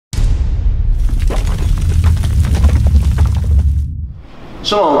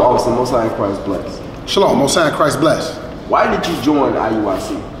Shalom, officer. Most High in Christ bless. Shalom, Most High in Christ bless. Why did you join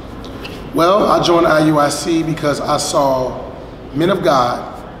IUIC? Well, I joined IUIC because I saw men of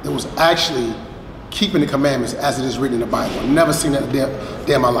God that was actually keeping the commandments as it is written in the Bible. I've never seen that a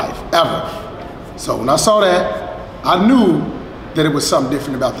day in my life, ever. So when I saw that, I knew that it was something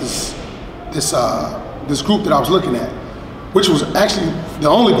different about this group that I was looking at, which was actually the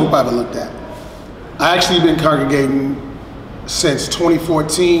only group I ever looked at. I actually been congregating since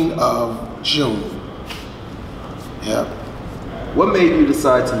 2014 of June. Yeah. What made you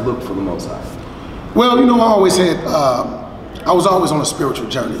decide to look for the Most High? Well, you know, I was always on a spiritual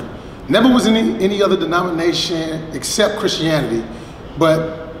journey. Never was in any other denomination except Christianity.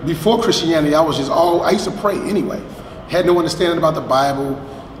 But before Christianity, I used to pray anyway. Had no understanding about the Bible,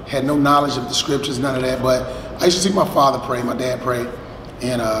 had no knowledge of the scriptures, none of that. But I used to see my father pray, my dad pray,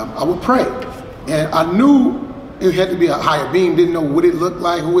 and I would pray. And I knew it had to be a higher being, didn't know what it looked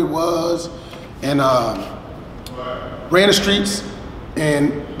like, who it was, and ran the streets,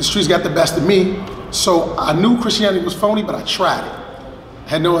 and the streets got the best of me. So I knew Christianity was phony, but I tried it.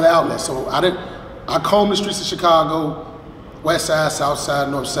 Had no other outlet. So I combed the streets of Chicago, west side, south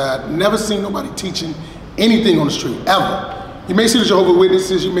side, north side. Never seen nobody teaching anything on the street, ever. You may see the Jehovah's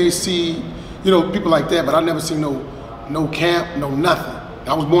Witnesses, you may see, you know, people like that, but I never seen no camp, no nothing.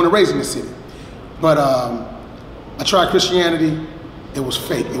 I was born and raised in the city. But I tried Christianity, it was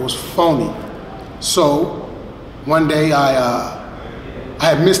fake, it was phony. So one day I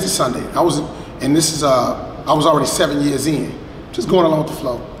had missed a Sunday. I was already 7 years in, just going along with the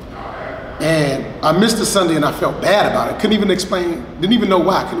flow. And I missed a Sunday and I felt bad about it. Didn't even know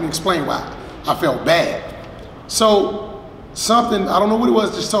why, couldn't even explain why. I felt bad. So something, I don't know what it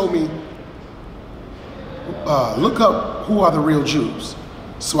was, just told me, look up who are the real Jews.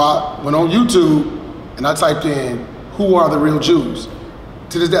 So I went on YouTube and I typed in, who are the real Jews?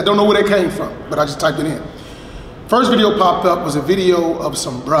 To this day, I don't know where they came from, but I just typed it in. First video popped up was a video of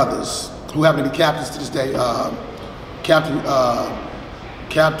some brothers who happen to be captains to this day. Captain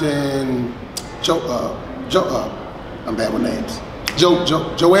Joe, I'm bad with names.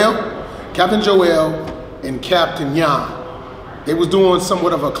 Captain Joel and Captain Jan. They was doing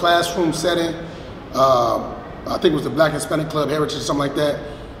somewhat of a classroom setting. I think it was the Black Hispanic Club Heritage or something like that.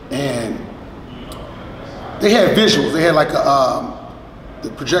 And they had visuals. They had like the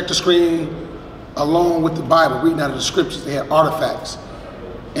projector screen along with the Bible, reading out of the scriptures. They had artifacts.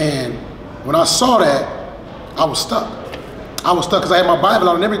 And when I saw that, I was stuck. I was stuck because I had my Bible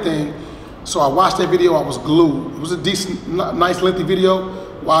out and everything. So I watched that video, I was glued. It was a decent, nice lengthy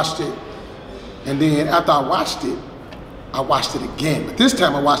video, watched it. And then after I watched it again. But this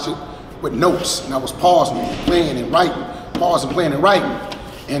time I watched it with notes, and I was pausing and playing and writing, pausing, playing and writing.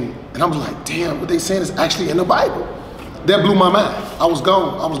 And I was like, damn, what they saying is actually in the Bible. That blew my mind. I was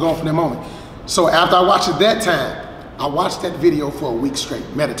gone from that moment. So after I watched it that time, I watched that video for a week straight,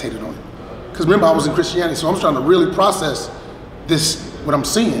 meditated on it. Because remember, I was in Christianity, so I'm trying to really process this, what I'm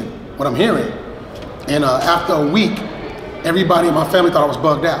seeing, what I'm hearing. And after a week, everybody in my family thought I was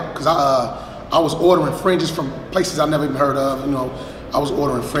bugged out, because I was ordering fringes from places I never even heard of. You know, I was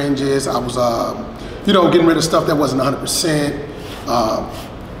ordering fringes. I was, you know, getting rid of stuff that wasn't 100%.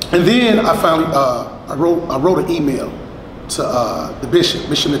 And then I finally, I wrote an email to the Bishop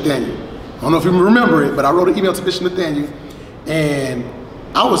Nathaniel. I don't know if you remember it, but I wrote an email to Bishop Nathaniel, and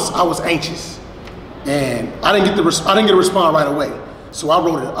I was anxious, and I didn't get a response right away. So I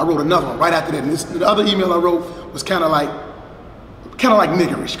wrote another one right after that. And the other email I wrote was kind of like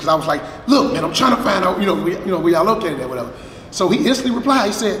niggerish, because I was like, look, man, I'm trying to find out, where y'all located at, whatever. So he instantly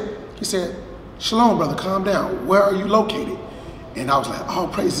replied. He said, shalom, brother, calm down. Where are you located? And I was like, oh,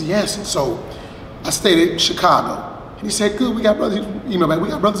 praise the answer. So I stayed in Chicago. And he said, good, we got brothers. He emailed me, we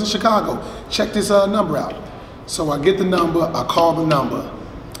got brothers in Chicago. Check this number out. So I get the number, I call the number,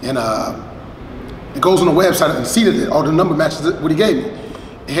 and it goes on the website and see that the number matches what he gave me.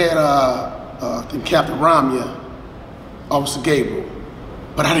 It had, I think, Captain Ramya, Officer Gabriel,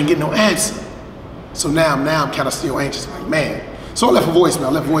 but I didn't get no answer. So now I'm kind of still anxious, like, man. So I left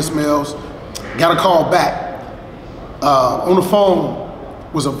voicemails, got a call back. On the phone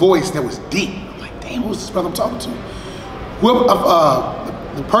was a voice that was deep. I'm like, damn, who's this brother I'm talking to? Well,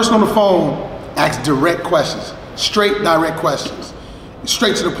 the person on the phone asked direct questions, straight direct questions,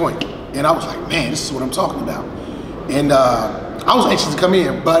 straight to the point. And I was like, man, this is what I'm talking about. And I was anxious to come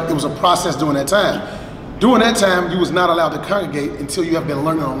in, but it was a process during that time. During that time, you was not allowed to congregate until you have been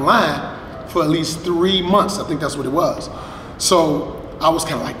learning online for at least 3 months. I think that's what it was. So I was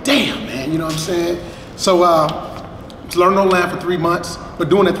kind of like, damn, man, you know what I'm saying? So I was learning online for 3 months, but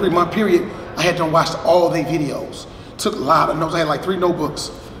during that 3 month period, I had to watch all their videos took a lot of notes. I had like 3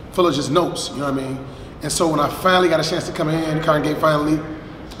 notebooks full of just notes, you know what I mean? And so when I finally got a chance to come in, the congregate finally,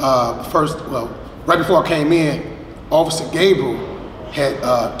 right before I came in, Officer Gabriel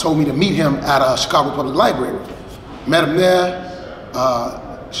had told me to meet him at Chicago Public Library. Met him there,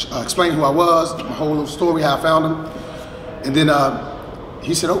 explained who I was, my whole little story, how I found him. And then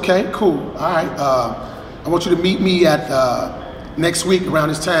he said, okay, cool, all right. I want you to meet me at next week around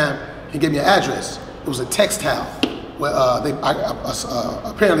this time. He gave me an address. It was a textile where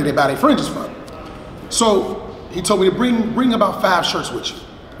apparently they buy their fringes from. So he told me to bring about 5 shirts with you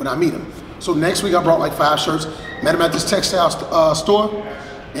when I meet him. So next week I brought like 5 shirts, met him at this textile store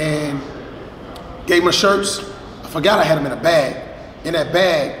and gave him the shirts. I forgot I had them in a bag. In that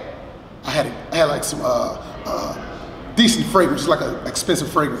bag, I had like some decent fragrance, like an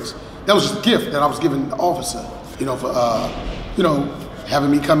expensive fragrance. That was just a gift that I was giving the officer, you know, for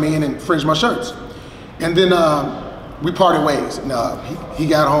having me come in and fringe my shirts. And then we parted ways. And, he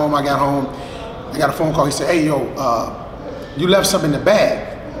got home, I got home. I got a phone call. He said, hey, yo, you left something in the bag.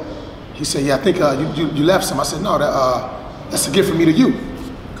 He said, yeah, I think you left some. I said, no, that's a gift from me to you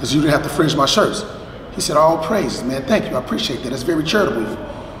because you didn't have to fringe my shirts. He said, all praises, man. Thank you. I appreciate that. That's very charitable of you.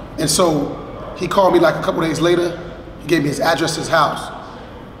 And so he called me like a couple days later. He gave me his address to his house.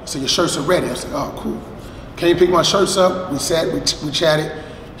 He said, your shirts are ready. I said, oh, cool. Came pick my shirts up. We sat, we chatted.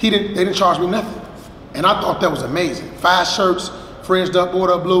 They didn't charge me nothing. And I thought that was amazing. 5 shirts, fringed up,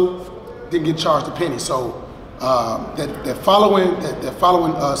 border blue, didn't get charged a penny. So that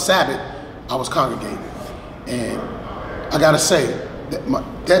following Sabbath, I was congregating. And I gotta say,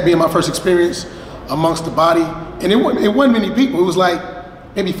 that being my first experience amongst the body, and it wasn't many people. It was like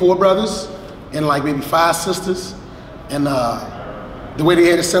maybe 4 brothers and like maybe 5 sisters. And the way they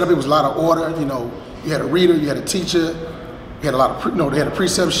had it set up, it was a lot of order. You know, you had a reader, you had a teacher, you had a lot of, they had a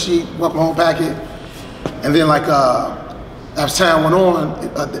precept sheet, welcome home packet. And then like, as time went on,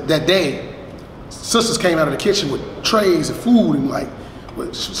 that day, sisters came out of the kitchen with trays of food and like,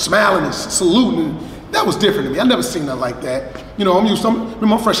 smiling and saluting. That was different to me. I never seen nothing like that. You know,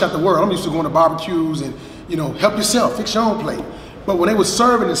 I'm fresh out the world. I'm used to going to barbecues and, you know, help yourself, fix your own plate. But when they were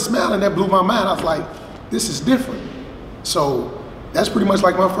serving and smiling, that blew my mind. I was like, this is different. So that's pretty much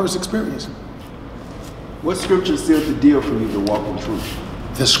like my first experience. What scripture sealed the deal for you to walk in truth?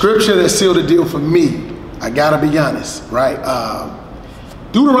 The scripture that sealed the deal for me, I gotta be honest, right?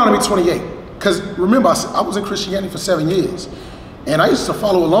 Deuteronomy 28. Because remember, I was in Christianity for 7 years. And I used to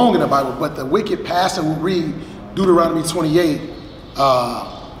follow along in the Bible, but the wicked pastor would read Deuteronomy 28,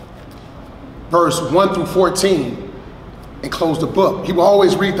 verse 1 through 14, and close the book. He would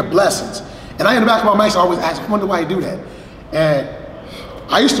always read the blessings. And in the back of my mind, I always ask, I wonder why he do that. And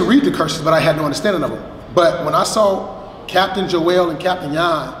I used to read the curses, but I had no understanding of them. But when I saw Captain Joel and Captain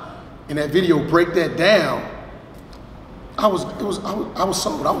Jan in that video break that down, I was sold.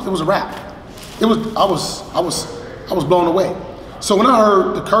 It was a wrap. I was blown away. So when I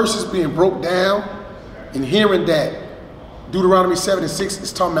heard the curses being broke down and hearing that Deuteronomy 7 and 6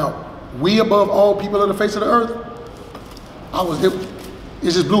 is talking about we above all people on the face of the earth,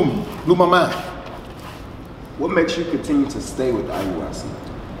 it just blew my mind. What makes you continue to stay with the IUIC?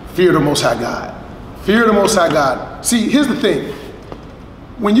 Fear of the Most High God. Fear of the Most High God. See, here's the thing.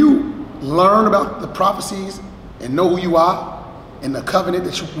 When you learn about the prophecies and know who you are and the covenant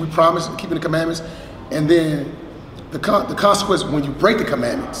that we promised, keeping the commandments, and then the consequence when you break the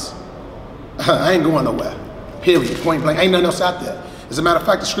commandments, I ain't going nowhere. Period. Point blank. Ain't nothing else out there. As a matter of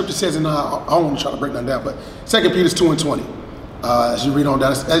fact, the scripture says in, I don't want to try to break nothing down, but 2 Peter 2 and 20. As you read on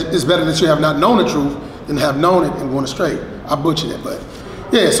down, it's better that you have not known the truth than have known it and gone astray. I butchered it, but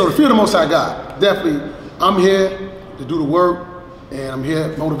yeah, so the fear of the Most High God. Definitely, I'm here to do the work, and I'm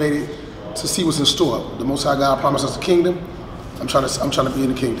here motivated to see what's in store. The Most High God promised us the kingdom. I'm trying to be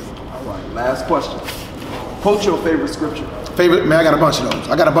in the kingdom. All right, last question. Quote your favorite scripture. Favorite, man, I got a bunch of those.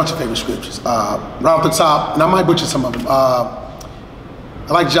 I got a bunch of favorite scriptures. Right off the top, and I might butcher some of them. I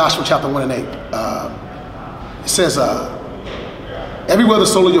like Joshua chapter 1 and 8. It says, everywhere the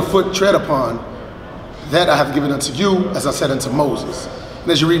sole of your foot tread upon, that I have given unto you, as I said unto Moses.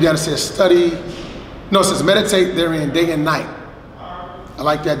 And as you read down, it says it says meditate therein day and night. I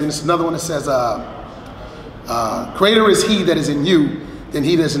like that. Then there's another one that says, greater is he that is in you than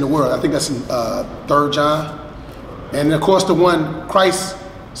he that is in the world. I think that's in 3 John. And of course the one Christ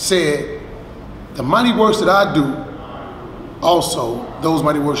said, the mighty works that I do, also those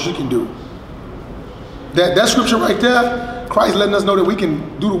mighty works you can do. That scripture right there, Christ letting us know that we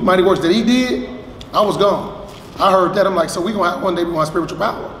can do the mighty works that he did, I was gone. I heard that, I'm like, so one day we're going to have spiritual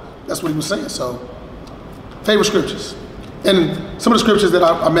power. That's what he was saying. So, favorite scriptures. And some of the scriptures that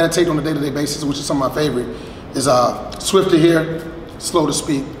I meditate on a day-to-day basis, which is some of my favorite, is swift to hear, slow to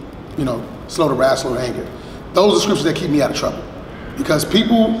speak, slow to wrath, slow to anger. Those are scriptures that keep me out of trouble. Because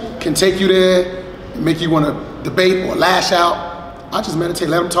people can take you there and make you want to debate or lash out. I just meditate,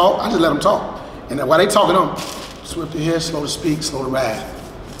 let them talk. I just let them talk. And then while they talking, I'm swift to hear, slow to speak, slow to wrath.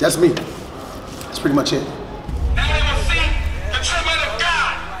 That's me. That's pretty much it. Now they will see the true men of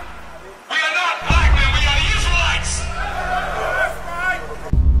God. We are not black men, we are the Israelites. That's right.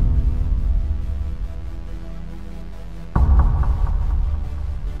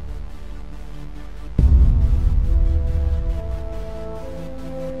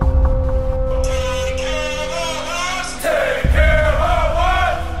 Take care of us. Take care of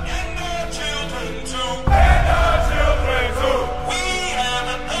us. And our children too. And our children too. We have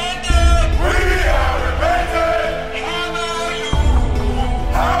repented. We have repented. How about you?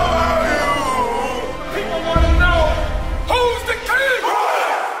 How about you? People want to know who's the king.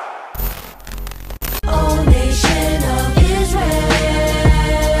 Oh, nation of Israel,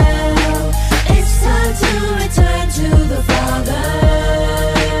 it's time to return to the Father.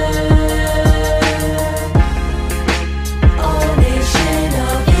 Oh, nation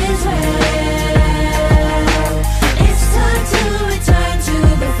of Israel, it's time to return to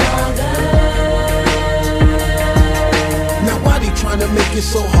the Father. Now why they trying to make it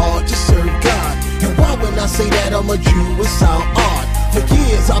so hard to serve God? And why when I say that I'm a Jew it sound odd? For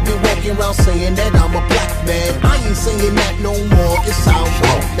years I've been walking around saying that I'm a black man. I ain't saying that no more, it sounds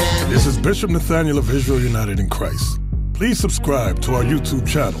wrong, man. This is Bishop Nathaniel of Israel United in Christ. Please subscribe to our YouTube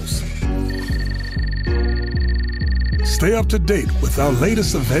channels. Stay up to date with our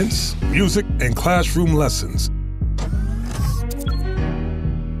latest events, music, and classroom lessons.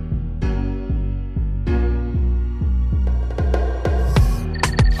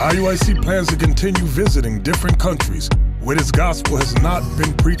 IUIC plans to continue visiting different countries where this gospel has not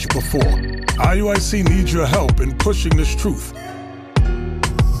been preached before. IUIC needs your help in pushing this truth.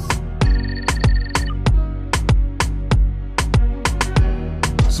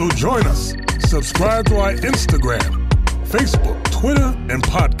 So join us. Subscribe to our Instagram, Facebook, Twitter, and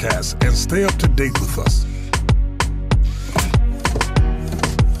podcasts, and stay up to date with us.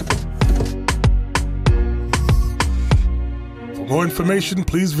 For more information,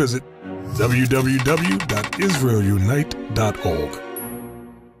 please visit www.israelunite.org.